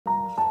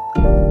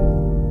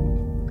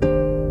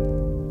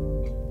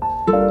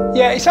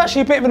Yeah, it's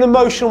actually a bit of an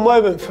emotional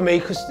moment for me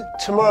because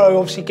tomorrow,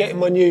 obviously, getting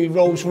my new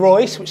Rolls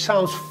Royce, which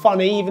sounds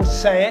funny even to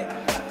say it.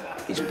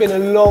 It's been a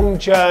long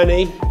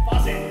journey.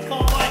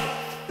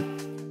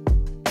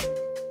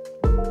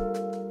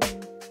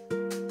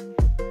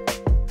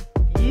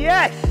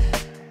 Yes!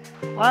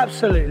 I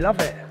absolutely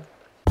love it.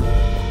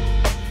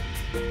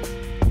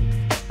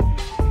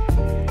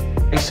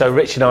 So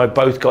Rich and I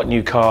both got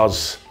new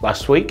cars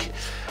last week.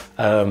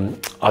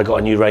 I got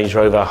a new Range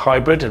Rover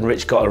hybrid and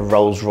Rich got a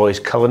Rolls Royce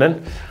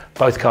Cullinan.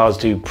 Both cars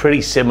do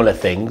pretty similar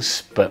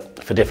things,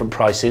 but for different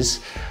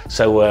prices.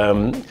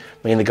 So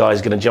me and the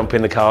guys are going to jump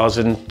in the cars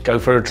and go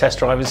for a test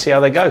drive and see how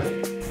they go.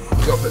 You've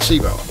got to put a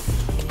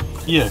seatbelt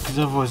on. Yeah, because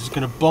otherwise it's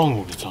going to bong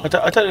all the time. I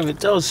don't know if it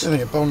does. I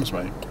think it bongs,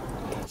 mate.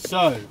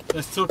 So,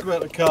 let's talk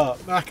about the car.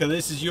 Macca,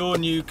 this is your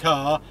new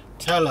car.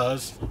 Tell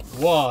us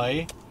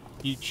why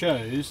you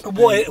chose...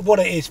 What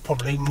it is,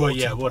 probably. Well,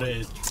 yeah, what it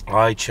is.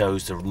 I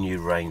chose the new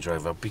Range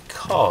Rover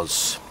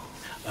because,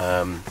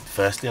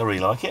 firstly, I really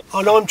like it.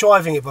 I know I'm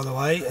driving it, by the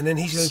way, and then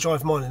he's going to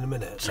drive mine in a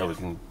minute. So we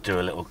can do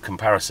a little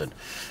comparison.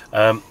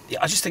 Yeah,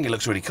 I just think it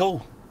looks really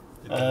cool.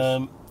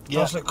 It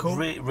does look cool.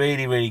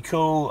 Really, really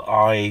cool.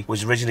 I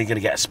was originally going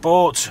to get a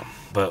Sport,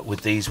 but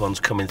with these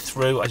ones coming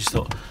through, I just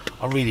thought,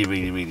 I really,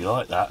 really, really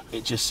like that.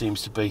 It just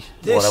seems to be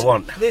what I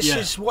want. This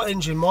is what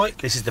engine, Mike?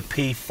 This is the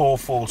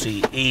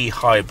P440e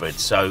hybrid,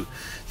 so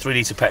 3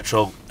 litre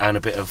petrol and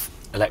a bit of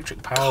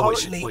electric power.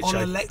 Currently on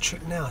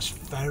electric now, it's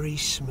very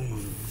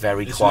smooth.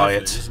 Very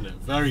quiet. Lovely, isn't it?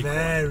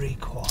 Very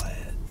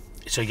quiet.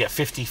 So you get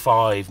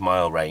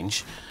 55-mile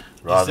range.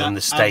 Rather than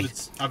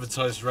the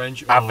advertised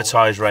range?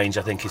 Advertised range,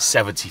 I think, is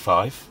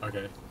 75.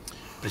 Okay.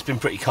 But it's been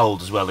pretty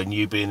cold as well, and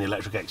you being the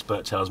electric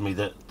expert tells me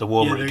that the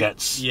warmer it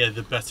gets... Yeah,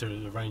 the better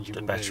the range it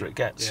will be. The better it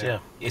gets, yeah.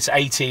 It's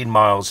 18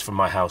 miles from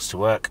my house to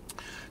work,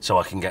 so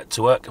I can get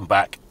to work and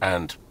back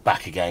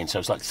again. So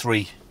it's like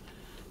three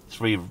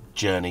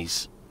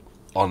journeys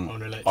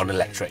on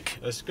electric.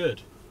 That's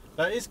good.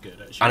 That is good,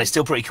 actually. And it's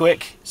still pretty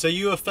quick. So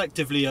you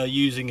effectively are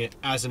using it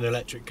as an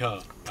electric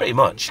car? Pretty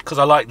much, because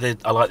I like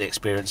the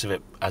experience of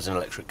it as an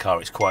electric car.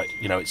 It's quite,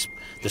 you know, it's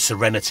the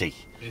serenity.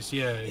 It's,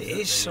 yeah, exactly, it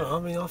is. I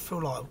mean, I feel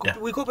like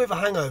we got a bit of a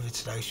hangover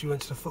today. So we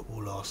went to the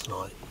football last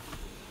night,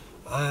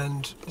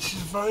 and this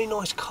is a very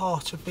nice car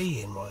to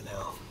be in right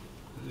now.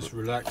 It's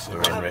relaxing.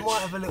 I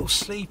might have a little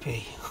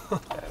sleepy.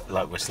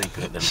 Like we're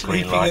sleeping at the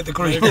sleeping green light. At the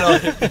green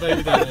light.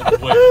 Maybe that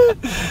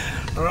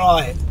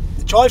Right,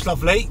 the drive's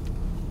lovely.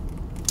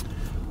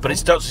 But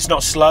it's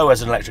not slow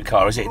as an electric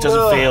car, is it? It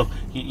doesn't feel,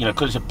 you know,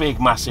 because it's a big,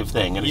 massive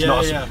thing, and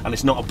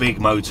it's not a big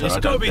motor. It's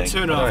got to be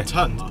 2.5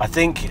 tonnes. I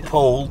think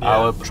Paul,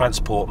 our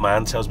transport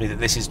man, tells me that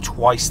this is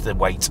twice the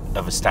weight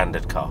of a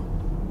standard car.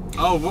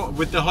 Oh, what,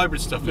 with the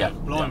hybrid stuff? Yeah,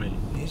 blimey.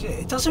 Is it?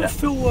 It doesn't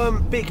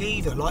feel big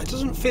either. Like, it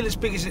doesn't feel as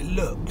big as it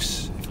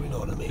looks. If we know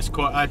what I mean. It's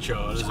quite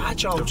agile, isn't it?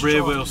 Agile. The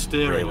rear wheel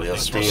steering. Rear wheel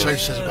steering. That's what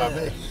says about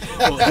me.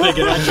 Big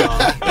and agile.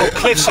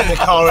 Cliff's in the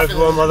car,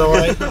 everyone, by the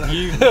way.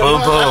 Boom,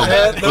 boom.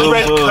 The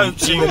red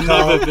coat's in the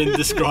car. You've never been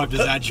described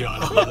as agile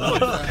in your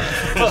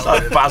life. It's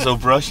like Basil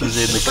Brush is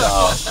in the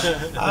car.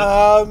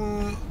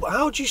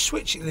 How do you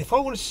switch it? If I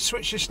wanted to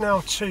switch this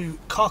now to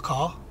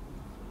car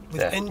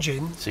with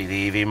engine. See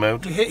the EV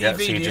mode? You hit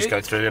EV, so you just go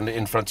through and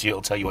in front of you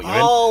it'll tell you what you're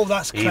in. Oh,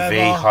 that's clever.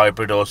 EV,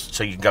 hybrid, or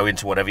so you can go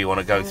into whatever you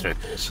want to go through.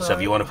 So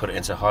if you want to put it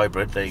into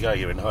hybrid, there you go,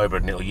 you're in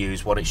hybrid and it'll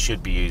use what it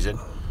should be using.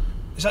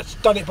 Is that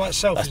done it by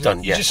itself? That's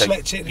done, yeah. You just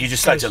select it. You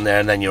just select it on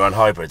there and then you're on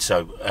hybrid.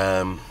 So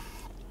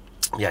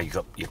yeah,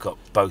 you've got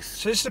both.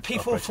 So this is the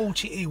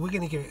P440e. We're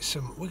going to give it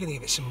some.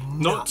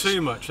 Not too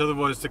much,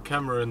 otherwise the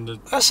camera and the.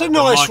 That's a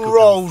nice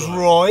Rolls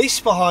Royce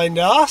behind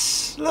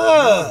us. Look.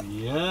 Oh,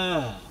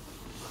 yeah.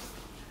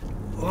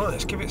 Right,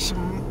 let's give it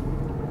some.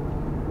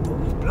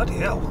 Oh, bloody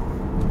hell.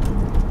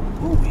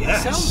 Oh,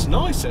 yes. It sounds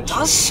nice, actually. It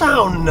does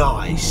sound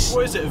nice.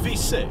 What is it, a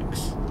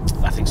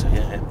V6? I think so,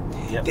 yeah.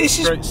 Yep. This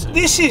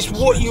is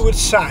what you would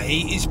say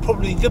is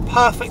probably the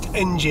perfect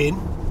engine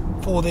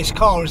for this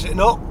car, is it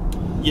not?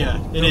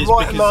 Yeah, it is. The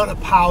right amount of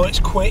power,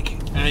 it's quick.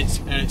 And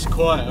it's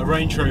quiet. A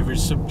Range Rover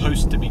is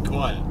supposed to be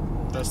quiet.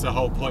 That's the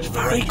whole point of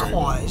a Range Rover. Very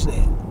quiet, isn't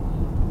it?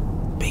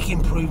 Big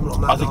improvement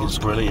on that. I think it's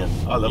brilliant.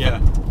 I love it.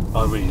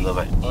 I really love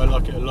it. I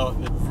like it a lot.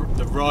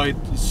 The ride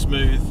is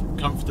smooth,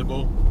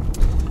 comfortable.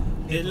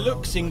 It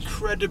looks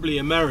incredibly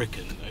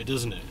American, though,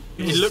 doesn't it?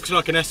 It looks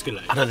like an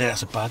Escalade. I don't think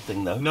that's a bad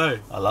thing, though. No.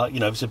 I like,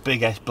 you know, it's a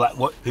big black.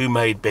 Who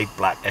made big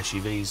black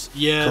SUVs?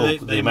 Yeah,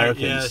 cool. The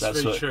Americans.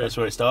 That's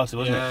where it started,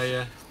 wasn't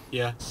it?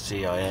 Yeah.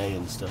 CIA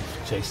and stuff,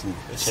 chasing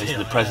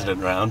the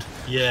president around.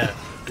 Yeah,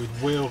 with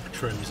wheel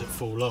trims that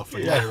fall off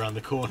and go around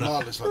the corner.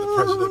 Mark looks like the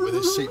president with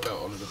his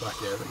seatbelt on in the back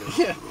here.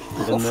 Yeah.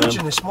 No fridge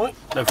in this, Mike.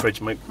 No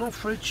fridge, mate. No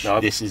fridge. No,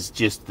 this is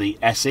just the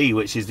SE,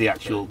 which is the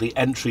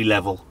entry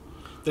level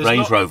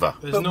Range Rover.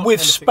 But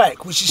with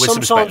spec, which is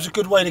sometimes a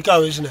good way to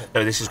go, isn't it?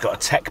 So this has got a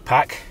tech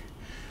pack,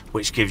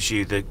 which gives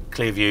you the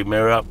clear view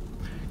mirror,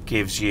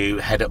 gives you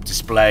head-up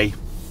display,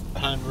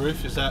 pan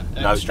roof, is that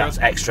extra? No, that's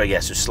extra,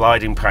 yes. So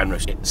sliding pan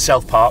roof.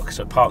 Self-park,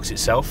 so it parks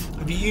itself.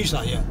 Have you used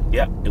that yet?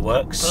 Yeah, it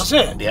works. That's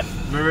it? Yeah.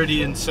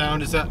 Meridian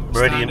sound, is that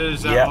Meridian, standard?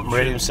 Is that yeah, option?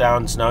 Meridian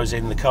sounds nose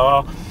in the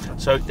car.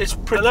 So it's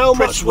pretty, And how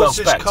pretty much well was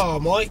this spec'd. car,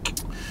 Mike?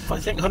 I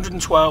think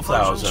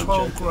 112,000.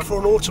 112 grand. For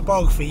an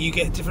autobiography, you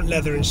get different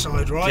leather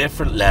inside, right?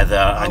 Different leather,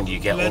 and you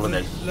get all of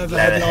the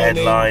leather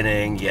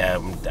headlining. Yeah,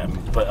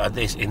 but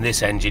in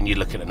this engine, you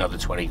look at another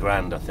 20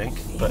 grand, I think.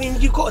 I But mean,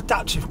 you've got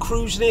adaptive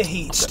cruise in here,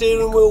 heated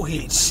steering wheel,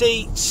 heated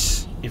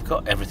seats, you've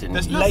got everything.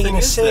 There's nothing, lane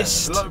is there?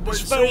 assist. Like,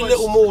 There's it's very almost-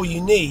 little more you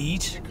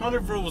need. It kind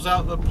of rules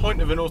out the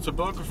point of an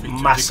autobiography to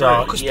Massage. a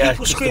degree. Because Yeah,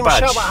 people 'cause the scream and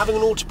shout badge. about having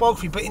an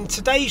autobiography, but in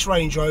today's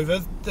Range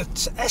Rover, the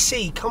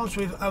SE comes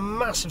with a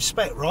massive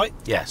spec, right?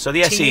 Yeah, so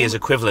the SE Team. is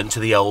equivalent to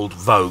the old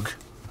Vogue.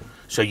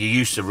 So you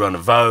used to run a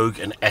Vogue,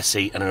 an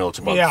SE, and an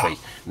autobiography.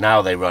 Yeah.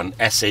 Now they run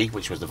SE,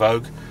 which was the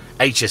Vogue,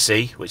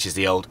 HSE, which is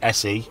the old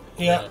SE,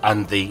 Yeah.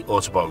 and the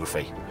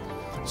autobiography.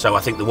 So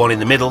I think the one in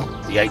the middle,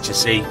 the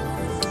HSE,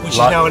 Which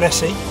Like- is now an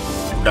SE.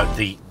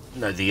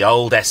 the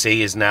old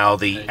SE is now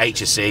the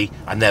HSE,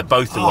 and they're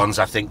both the Oh. ones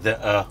I think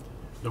that are.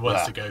 The ones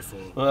Well, to go for.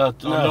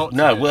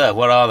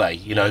 What are they?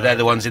 You know, they're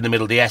the ones in the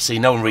middle of the SE.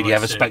 No one really I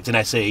ever see. spec'd an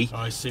SE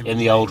I see in what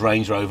the you old mean.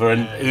 Range Rover,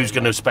 and who's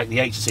going to spec the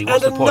HSE?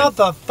 What's And the point?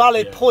 another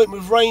valid Yeah. point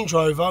with Range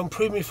Rover, and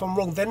prove me if I'm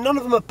wrong, none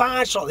of them are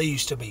badged like they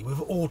used to be, with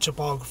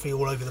autobiography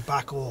all over the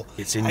back or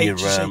It's in your,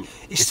 HSE.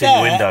 it's there, in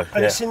your window,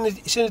 and yeah.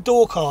 it's in the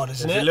door card,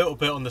 isn't There's it? a little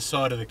bit on the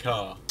side of the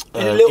car.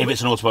 In a little if bit-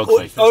 it's an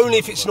autobiography. Only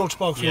if it's an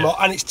autobiography, Yeah. Mark,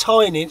 and it's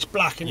tiny, it's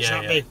black, and it's Yeah,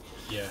 that yeah, big.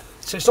 yeah,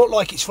 So it's not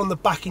like it's from the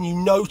back and you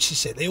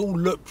notice it. They all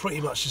look pretty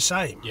much the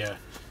same. yeah.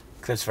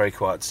 Cliff's very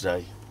quiet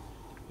today.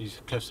 He's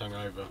Cliff's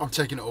hungover. I'm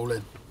taking it all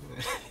in.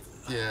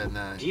 Yeah,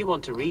 no. Do you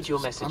want to read your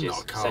messages,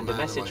 not a car send a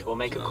man, message, am I? or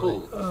make a You know call?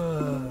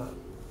 what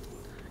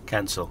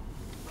Cancel.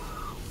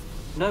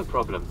 No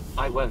problem,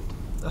 I won't.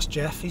 That's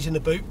Jeff. He's in the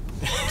boot.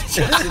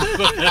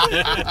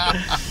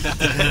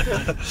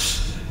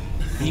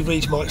 He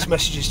reads Mike's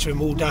messages to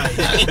him all day.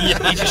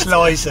 He just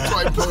lies there.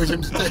 Try and put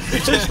him to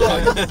death. Just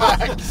like the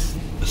back.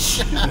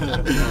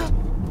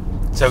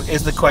 So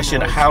is the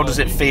question, how does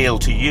it feel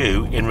to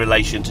you in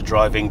relation to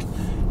driving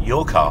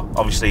your car?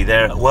 Obviously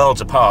they're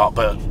worlds apart,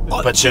 but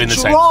To doing the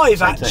same, drive,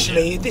 same thing.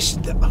 actually,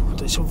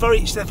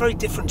 they're very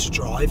different to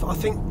drive. I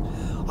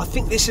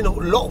think this in a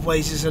lot of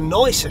ways is a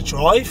nicer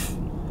drive.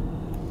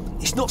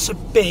 It's not so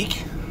big,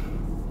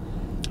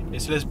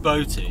 It's less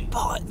boaty.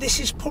 but this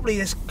is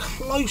probably as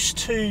close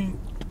to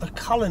a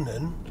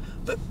Cullinan,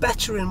 but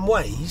better in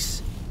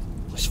ways.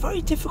 It's a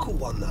very difficult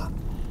one, that.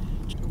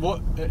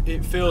 What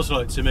it feels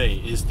like to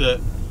me is that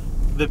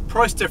the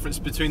price difference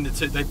between the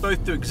two, they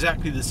both do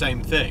exactly the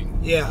same thing.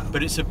 Yeah.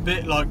 But it's a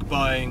bit like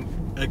buying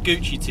a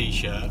Gucci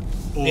t-shirt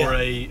or Yeah.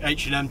 a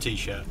H&M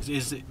t-shirt.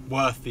 Is it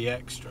worth the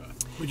extra?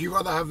 Would you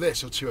rather have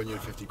this or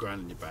 250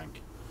 grand in your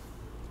bank?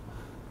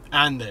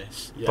 And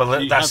this.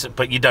 Well, You that's have-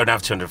 but you don't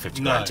have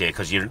 250 No. grand here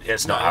because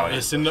it's not how it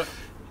It's is. a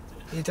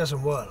It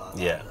doesn't work like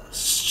that. Yeah.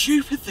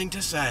 stupid thing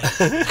to say.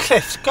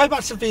 Cliff, go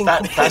back to being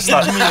That's completely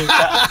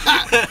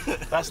like mute.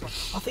 that's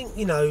I think,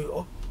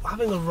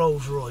 having a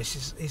Rolls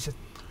Royce is a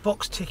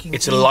box ticking.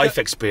 It's a life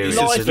experience,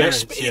 isn't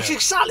it? It's Yeah.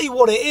 exactly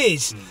what it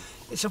is.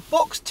 It's a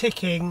box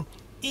ticking,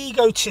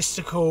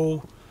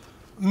 egotistical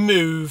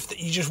move that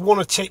you just want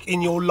to tick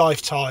in your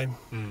lifetime,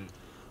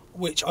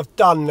 which I've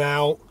done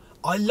now.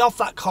 I love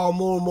that car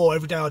more and more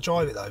every day I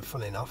drive it, though.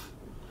 Funny enough,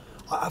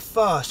 at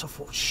first I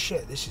thought,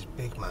 shit, this is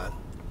big, man.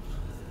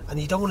 And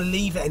you don't want to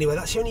leave it anywhere.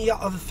 That's the only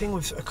other thing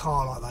with a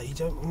car like that. You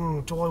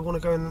don't. Do I want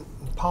to go and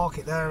park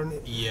it there? And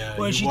Yeah,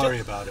 whereas you don't- worry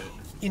about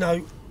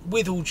it.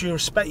 with all due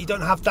respect, you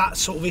don't have that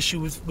sort of issue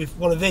with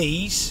one of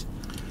these.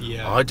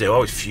 Yeah. I do. I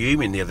was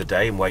fuming the other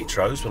day in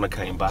Waitrose when I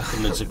came back,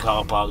 and there's a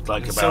car parked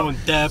like about Someone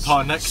dare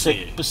park next to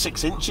you.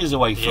 6 inches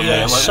away from Yeah. me.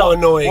 I'm like, So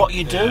annoying. What are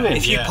you doing?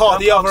 If you Yeah. park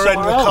the Go other end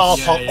of the somewhere car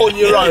else. park Yeah, on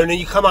your yeah. own and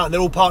you come out and they're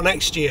all parked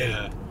next to you.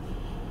 Yeah.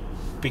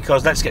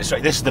 Because let's get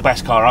straight. This is the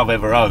best car I've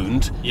ever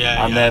owned,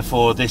 Yeah, and yeah.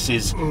 therefore this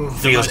is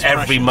feels most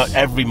every precious.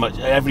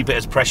 every bit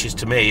as precious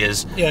to me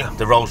as Yeah.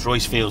 the Rolls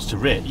Royce feels to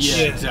Rich. Yeah,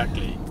 Yeah.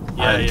 exactly.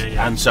 Yeah, and, yeah,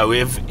 yeah. and so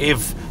if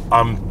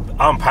I'm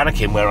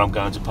panicking where I'm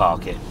going to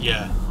park it.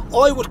 Yeah.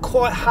 I would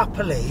quite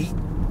happily,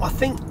 I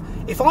think,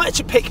 if I had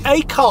to pick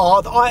a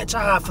car that I had to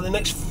have for the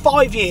next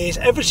 5 years,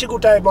 every single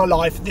day of my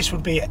life, this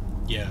would be it.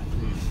 Yeah.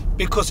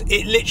 Because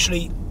it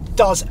literally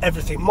does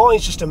everything.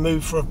 Mine's just a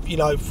move for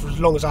as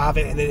long as I have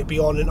it, and then it'd be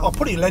on. And I'll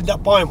probably end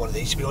up buying one of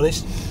these, to be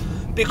honest,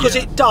 because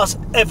Yeah. it does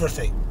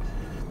everything.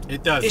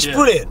 It does. It's yeah.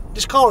 brilliant.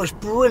 This car is I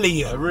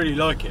brilliant. really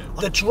like it.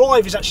 The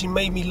drive has actually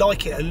made me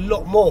like it a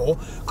lot more,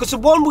 because the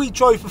one we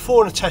drove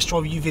before in a test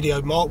drive you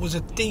video, Mark, was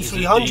a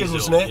D300, diesel,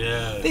 wasn't it?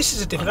 yeah. This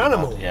is a different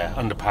animal. Yeah,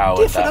 underpowered.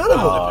 Different that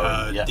animal.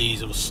 car, yeah.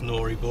 Diesel,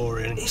 snory,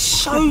 boring. It's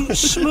so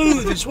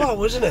smooth as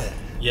well, isn't it?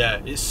 Yeah,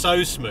 it's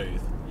so smooth,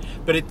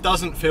 but it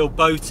doesn't feel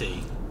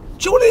boaty.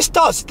 Do you know what this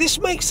does? This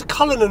makes the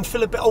Cullinan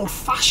feel a bit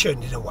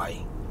old-fashioned in a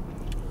way.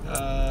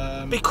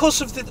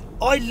 Because of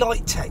I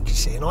like tech, you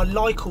see, and I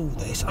like all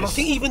this, and I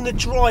think even the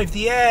drive,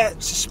 the air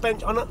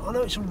suspension. I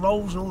know it's a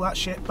Rolls and all that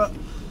shit, but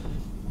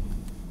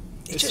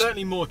It's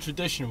certainly more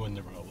traditional in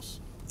the Rolls.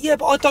 Yeah,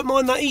 but I don't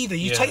mind that either.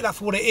 You Yeah. take that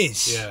for what it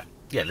is. Yeah.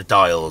 Yeah, the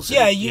dials.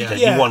 Yeah, and- you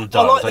You want a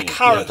dial, I like don't the you?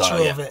 character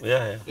dial, of it.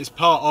 Yeah, yeah. It's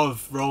part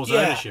of Rolls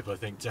Yeah. ownership, I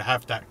think, to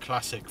have that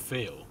classic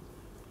feel.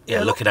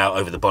 Yeah, looking out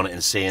over the bonnet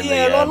and seeing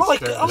Yeah, the, I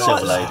like it. I the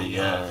silver like that. lady.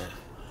 Yeah.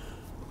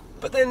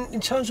 But then, in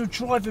terms of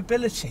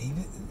drivability,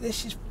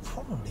 this is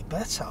probably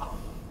better.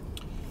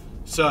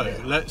 So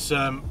let's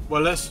jump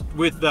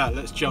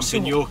see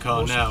in what- your car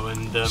we'll now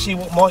and See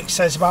what Mike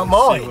says about see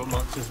mine. what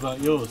Mark says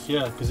about yours.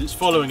 Yeah, because it's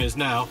following us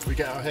now. We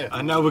get out here.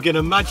 And now we're going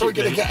to magically,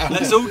 gonna get out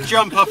let's there? all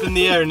jump up in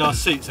the air in our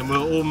seats and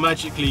we'll all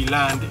magically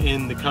land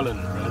in the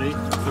Cullinan. Ready?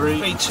 Three,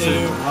 Three, two,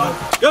 two, one,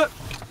 go!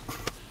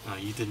 Oh,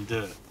 you didn't do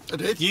it. I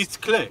did. You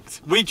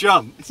clicked. We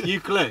jumped. You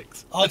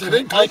clicked. I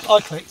didn't clicked. I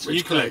clicked.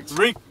 You clicked.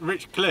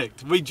 Rich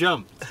clicked. We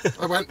jumped.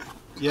 I went.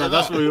 Yeah,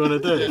 that's what we want to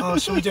do. Oh,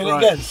 so we're doing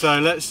Right, it again? so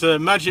let's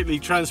magically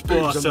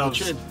transport Boobs on the ourselves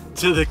chin.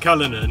 to the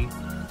Cullinan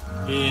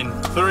in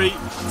 3,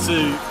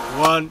 2,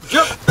 1,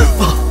 jump!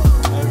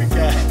 There we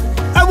go.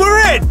 And we're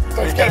in!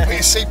 Don't forget to put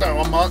your seatbelt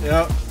on, Mark.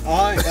 Yeah,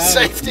 I am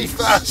Safety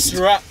first.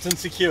 strapped and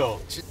secure.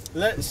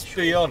 Let's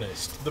be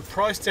honest, the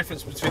price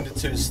difference between the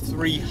two is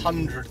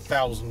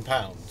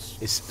 £300,000.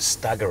 It's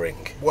staggering.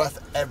 Worth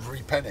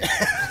every penny.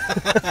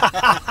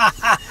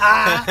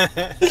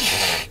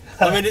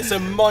 I mean, it's a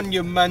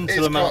monumental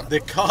It's amount. got- The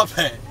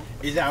carpet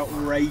is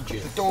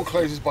outrageous. The door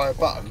closes by a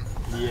button.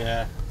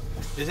 Yeah,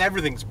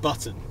 everything's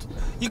buttoned.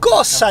 You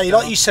gotta say,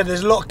 like you said,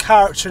 there's a lot of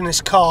character in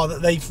this car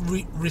that they've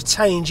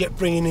retained, yet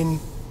bringing in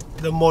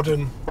the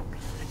modern.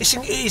 It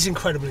is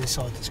incredible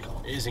inside this car.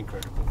 It is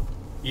incredible.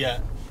 Yeah.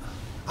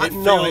 At It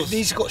night, feels-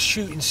 these have got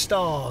shooting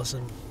stars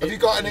and. Have you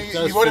got any?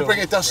 does You want to feel bring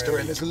a duster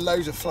very- in? There's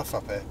loads of fluff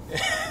up here.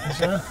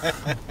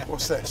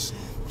 What's this?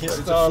 Yeah, Loads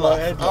of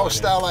Starlight fluff. headlining. Oh,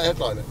 Starlight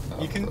headlining.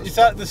 Oh, You can. that's Is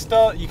that the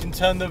start? You can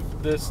turn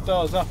the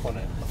stars up on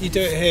it. You do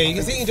it here.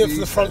 You think you do it from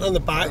the front and the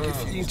back.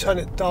 If you can turn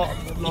it dark,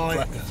 light.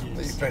 I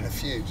think you're playing a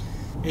fuse.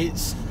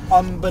 It's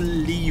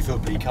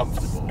unbelievably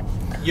comfortable.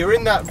 You're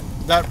in that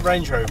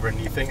Range Rover and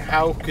you think,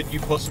 how could you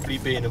possibly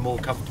be in a more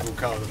comfortable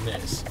car than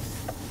this?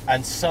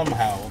 And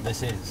somehow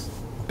this is.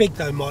 Big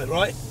though, Mike,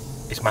 right?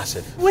 It's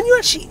massive. When you're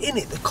actually in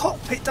it, the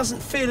cockpit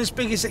doesn't feel as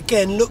big as it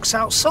again looks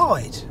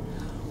outside.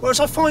 Whereas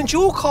I find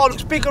your car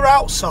looks bigger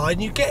outside,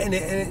 and you get in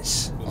it, and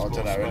it's. I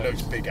don't know. It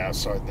looks big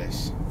outside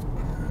this.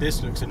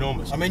 This looks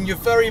enormous. I mean, you're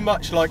very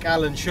much like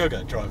Alan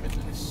Sugar driving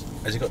this.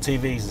 Has it got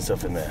TVs and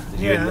stuff in there?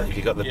 Yeah. Have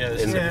you got the, Yeah,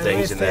 in the Yeah,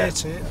 things in there?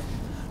 theatre.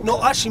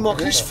 Not actually, Mark.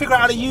 Can you just figure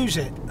out how to use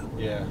it?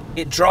 Yeah.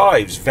 It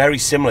drives very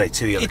similarly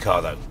to the other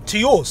car, though. To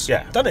yours?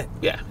 Yeah. Done it?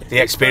 Yeah. The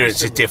experience is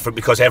similar. different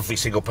because every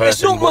single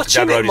person not walking much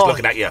down the in road it, is Mike.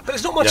 looking at you. But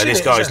there's not much You know, in this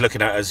it, guy's is there?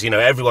 looking at us. You know,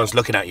 everyone's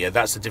looking at you.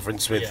 That's the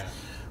difference Yeah.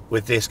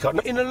 with this car.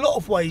 In a lot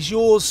of ways,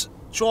 yours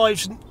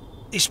drives.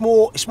 It's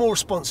more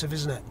responsive,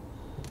 isn't it?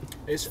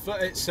 It's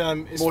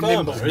More firmer,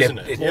 nimble. isn't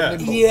it? It's more Yeah.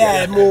 nimble.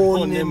 Yeah, more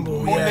more nimble.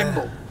 nimble. More yeah.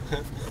 nimble.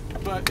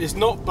 But it's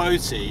not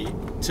boaty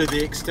to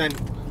the extent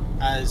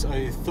as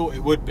I thought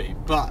it would be,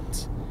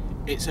 but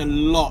it's a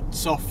lot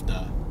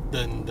softer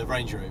than the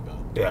Range Rover.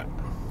 Yeah.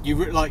 You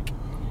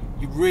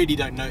really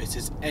don't notice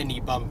there's any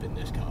bump in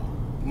this car.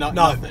 No.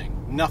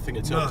 Nothing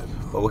at all. No.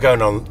 Well, we're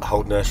going on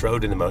Holdnurst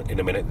Road in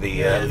a minute. The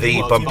Yeah,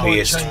 the well,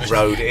 bumpiest you might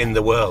road in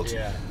the world.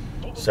 Yeah,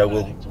 So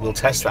we'll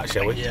test that,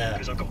 shall we? yeah.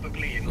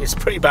 It's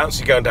pretty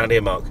bouncy going down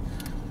here, Mark.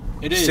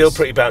 It is. Still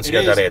pretty bouncy It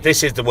going down is. here.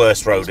 This is the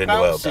worst road in the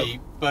world, though. Bouncy,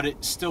 but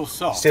it's still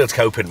soft. Still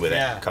coping with it.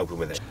 Yeah. Coping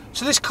with it.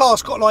 So this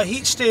car's got like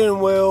heat steering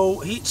wheel,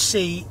 heat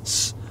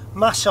seats,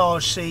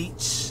 massage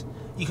seats.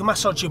 You can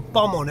massage your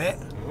bum on it.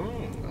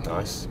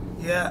 Nice.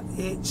 Yeah,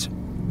 it's.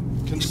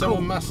 Can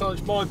someone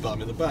massage my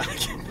bum in the back?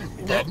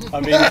 I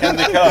mean,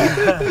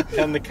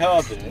 can the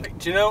car do it?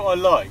 Do you know what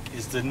I like?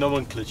 Is the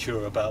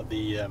nomenclature about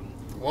the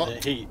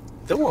What? the heat.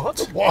 The what?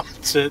 What?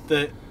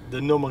 The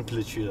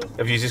nomenclature.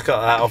 Have you just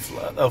got that off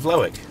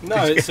Loic?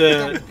 No, it's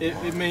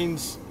it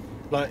means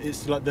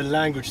it's like the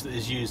language that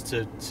is used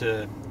to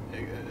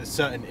a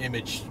certain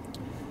image.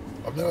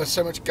 I've never had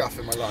so much guff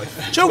in my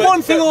life. Do you know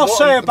one thing I'll what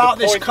say the about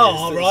this point car,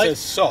 is that right? It says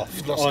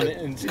soft lost on it.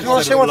 it. Can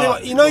I say one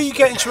thing? You know, you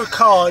get into a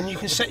car and you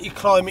can set your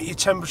climate, your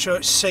temperature,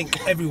 its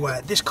sync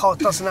everywhere. This car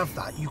doesn't have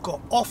that. You've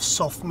got off,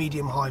 soft,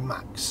 medium, high,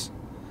 max.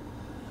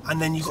 And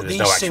then you've So got there's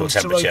these no actual things to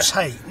temperature.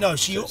 rotate. No,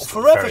 so you're it's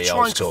forever very old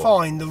trying to school.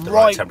 find the The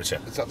right temperature.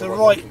 Is that the one?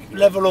 right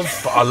level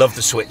of. But I love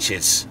the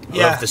switches.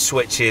 Yeah. Love the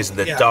switches and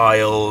the Yeah.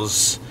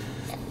 dials.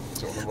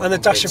 And the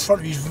dash in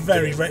front of you is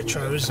very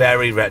retro, isn't it?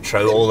 Very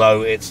retro,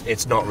 although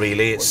it's not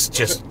really. It's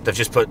just they've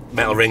just put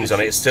metal rings on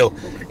it. It's still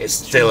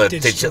a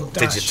Digital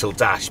digital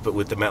dash, but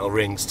with the metal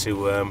rings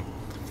to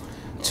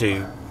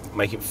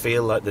make it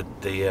feel like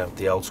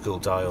the old school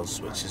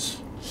dials, which is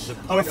The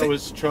point I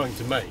was trying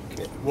to make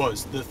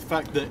was the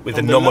fact that with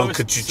on the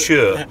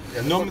nomenclature.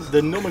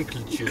 the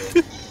nomenclature.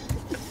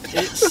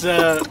 It's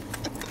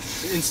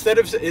instead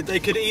of they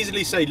could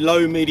easily say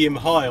low, medium,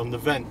 high on the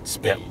vent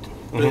speed,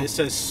 but it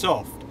says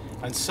soft,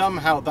 and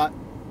somehow that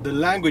the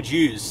language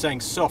used saying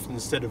soft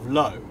instead of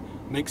low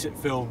makes it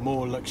feel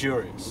more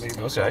luxurious.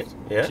 Okay,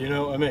 yeah. Do you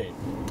know what I mean?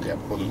 Yeah,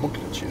 well, the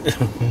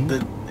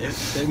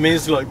muggler It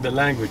means like the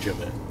language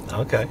of it.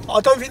 Okay.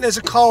 I don't think there's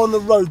a car on the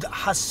road that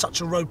has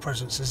such a road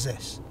presence as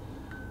this.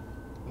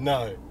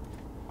 No,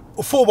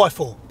 Or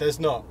 4x4. there's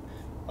not.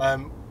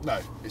 No,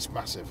 it's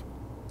massive.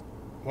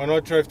 When I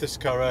drove this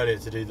car earlier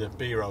to do the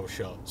B-roll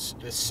shots,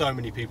 there's so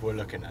many people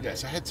looking at Yeah, it.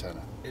 it's a head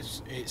turner.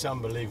 It's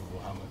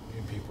unbelievable how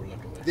many people look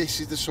at this. This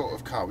is the sort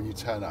of car when you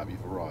turn up,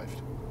 you've arrived.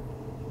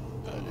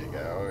 There you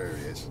go. Oh, here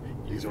he is.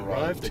 He's You've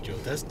arrived. at your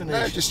destination.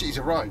 No, just he's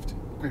arrived.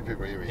 Green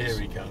people, here he is.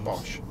 Here he comes.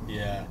 Bosh.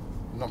 Yeah.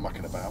 Not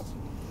mucking about.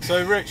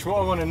 So, Rich, what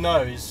I want to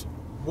know is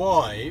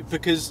why?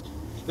 Because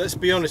let's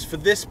be honest, for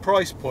this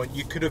price point,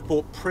 you could have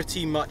bought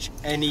pretty much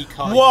any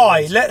car.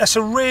 Why? That's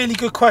a really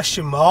good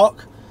question,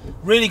 Mark.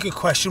 Really good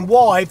question.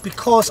 Why?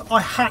 Because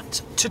I had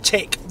to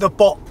tick the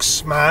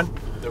box, man.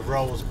 The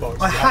Rolls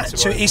box. I you had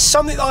to. own. It's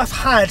something that I've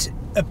had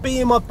a bee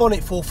in my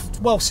bonnet for,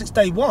 well, since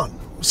day one.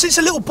 Since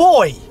a little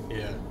boy.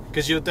 Yeah.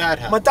 Because your dad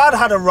had. My dad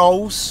had a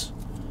Rolls.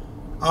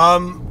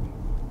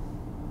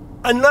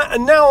 And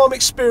now I'm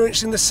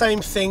experiencing the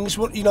same things.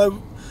 You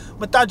know,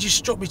 my dad used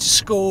to drop me to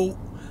school.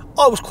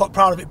 I was quite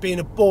proud of it being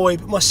a boy,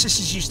 but my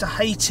sisters used to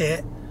hate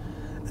it.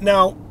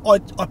 Now I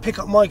pick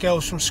up my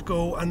girls from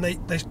school and they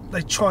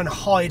try and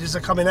hide as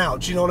they're coming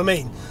out. Do you know what I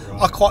mean?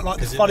 Right. I quite like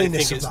the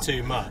funniness they think of it's that.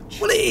 too much.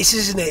 Well, it is,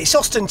 isn't it? It's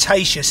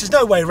ostentatious. There's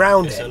no way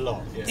around it. It's a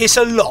lot. Yeah. It's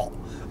a lot,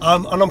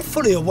 and I'm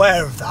fully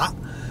aware of that.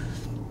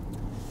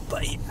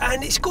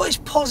 And it's got its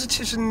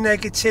positives and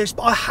negatives.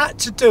 But I had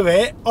to do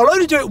it. I'll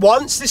only do it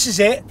once. This is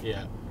it.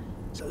 Yeah.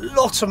 It's a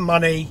lot of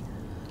money,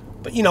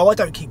 but you know I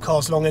don't keep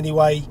cars long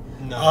anyway.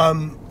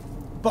 No.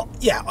 But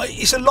yeah,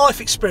 it's a life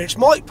experience.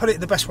 Mike put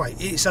it the best way.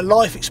 It's a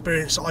life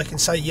experience that I can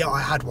say, yeah,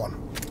 I had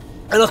one.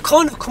 And I've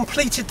kind of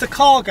completed the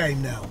car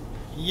game now.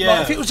 Yeah.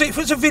 Like if it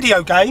was a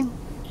video game,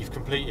 You've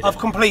completed I've it.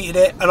 completed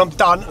it and I'm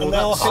done. And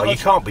now Oh, you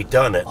can't be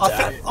done at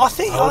I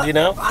think How old are you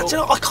now? I don't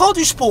know. I can't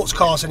do sports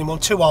cars anymore.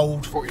 I'm too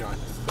old. 49.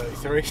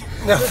 33.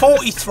 No,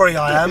 43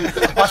 I am.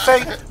 I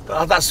think.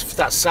 Oh,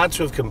 that's sad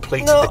to have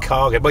completed No. the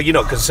car game. Well, you're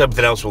not, because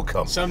something else will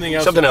come. Something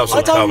else Something will else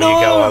come. will I come. don't And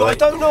you go, know. oh, I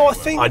don't know. I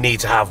think. I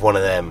need to have one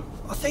of them.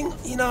 I think,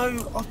 you know,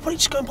 I'm probably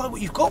just going by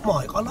what you've got,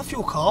 Mike. I love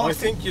your car. I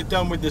think you're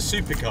done with the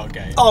supercar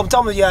game. Oh, I'm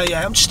done with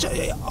I'm just.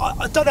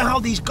 I don't know how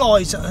these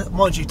guys,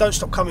 mind you, don't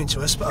stop coming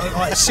to us, but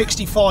like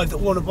 65 that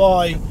want to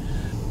buy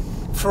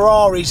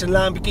Ferraris and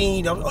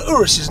Lamborghini,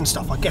 Uruses and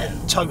stuff. I get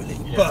it, totally,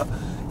 but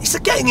it's the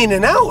getting in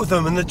and out of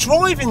them and the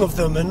driving of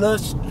them and the,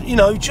 you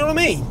know, do you know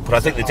what I mean? But I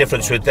think the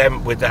difference with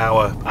them, with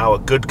our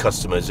good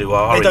customers who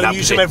are They in don't that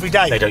use them position, every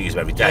day. They don't use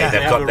them every day. Yeah.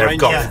 They have a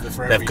Range Rover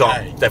for every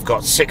day. They've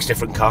got 6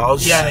 different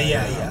cars. Yeah,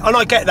 and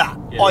I get that.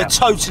 Yeah. I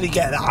totally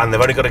get that. And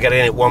they've only got to get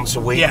in it once a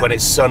week Yeah. when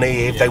it's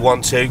sunny. If they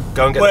want to,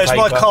 go and get Whereas the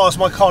my paper. car's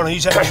my car and I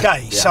use it every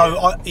day.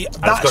 So that's it's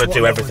got to what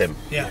do I everything.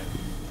 love. Yeah.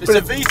 It's a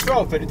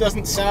V12, but it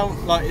doesn't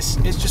sound like it's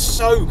just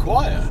so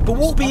quiet. But what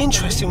will be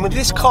interesting with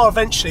this car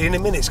eventually in a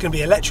minute, it's going to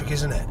be electric,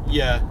 isn't it?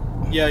 Yeah,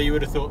 you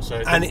would have thought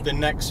so. And The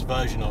next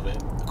version of it.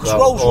 Because Well,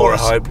 Rolls or a Royce,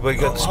 hybrid. We've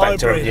got the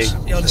Spectre, haven't you?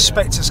 hybrids, the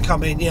Spectre's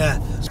come in, yeah.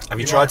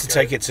 Have you tried to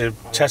take it to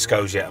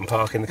Tesco's yet and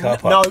park in the car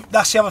No, park?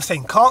 that's the other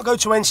thing. Can't go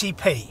to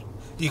NCP.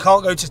 You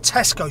can't go to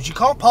Tesco's. You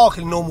can't park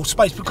in normal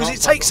space because can't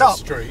it park takes on the up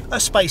street. a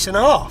space and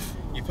a half.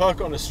 You park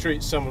it on the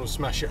street, someone will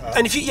smash it up.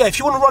 And if you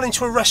want to run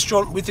into a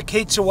restaurant with the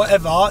kids or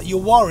whatever, you're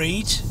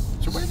worried.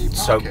 So where do you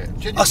park So- it?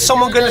 Genuinely, Are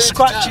someone you going to into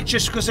scratch town? it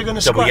just because they're going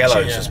to Double scratch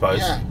yellows, it? I suppose.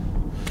 Yeah.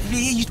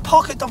 You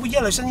park at double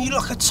yellows and you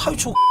look a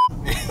total.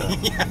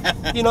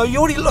 You know, you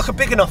already look a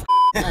big enough.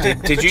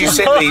 Did you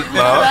sit the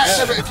marks?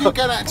 No, but if you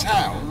get out of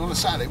town on a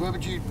Saturday, what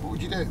would you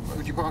do? Where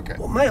would you park it?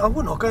 Well, mate, I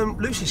wouldn't. I'd go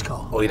and Lucy's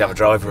car. Or you'd have a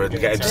driver and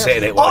get him to sit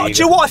in it Oh, while do you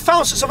know what I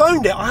found since I've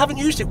owned it? I haven't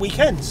used it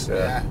weekends.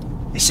 Yeah.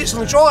 It sits on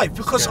the drive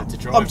because Scared to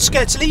drive I'm it.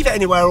 scared to leave it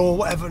anywhere or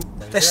whatever.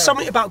 There's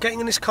something about getting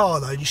in this car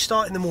though. You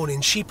start in the morning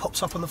and she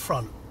pops up on the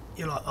front.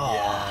 You're like,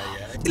 oh.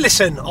 Yeah.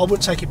 Listen, I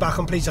wouldn't take it back.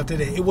 I'm pleased I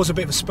did it. It was a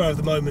bit of a spur of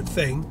the moment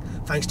thing,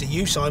 thanks to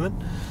you,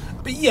 Simon.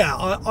 But yeah,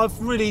 I've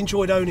really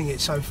enjoyed owning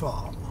it so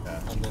far.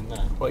 And then that.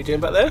 What are you doing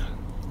back there?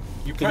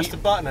 You pressed the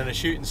button and a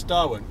shooting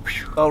star went.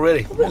 Oh,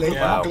 really? Really?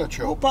 Yeah. Modular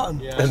chop. What button?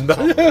 Yeah.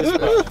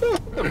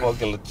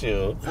 Modular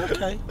chill.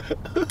 Okay.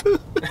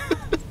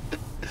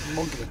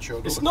 Modular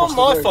chop. It's not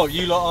my fault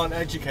you lot aren't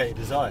educated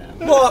as I am.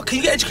 What? Can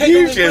you get educated?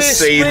 You've on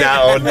just rear- seen rear-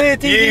 that on. rear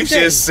You've DVD?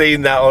 just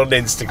seen that on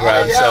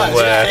Instagram Yeah,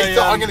 somewhere.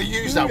 yeah, I'm going to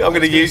use that. I'm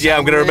going to use. Yeah,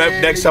 I'm going to remember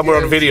next time we're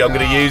on a video. I'm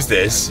going to use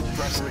this.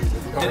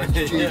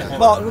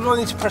 Mark, what do I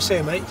need to press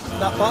here, mate?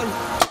 That button?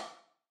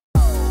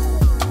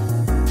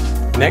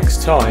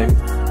 Next time,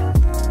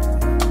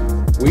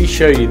 we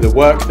show you the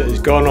work that has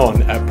gone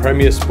on at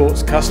Premier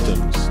Sports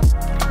Customs.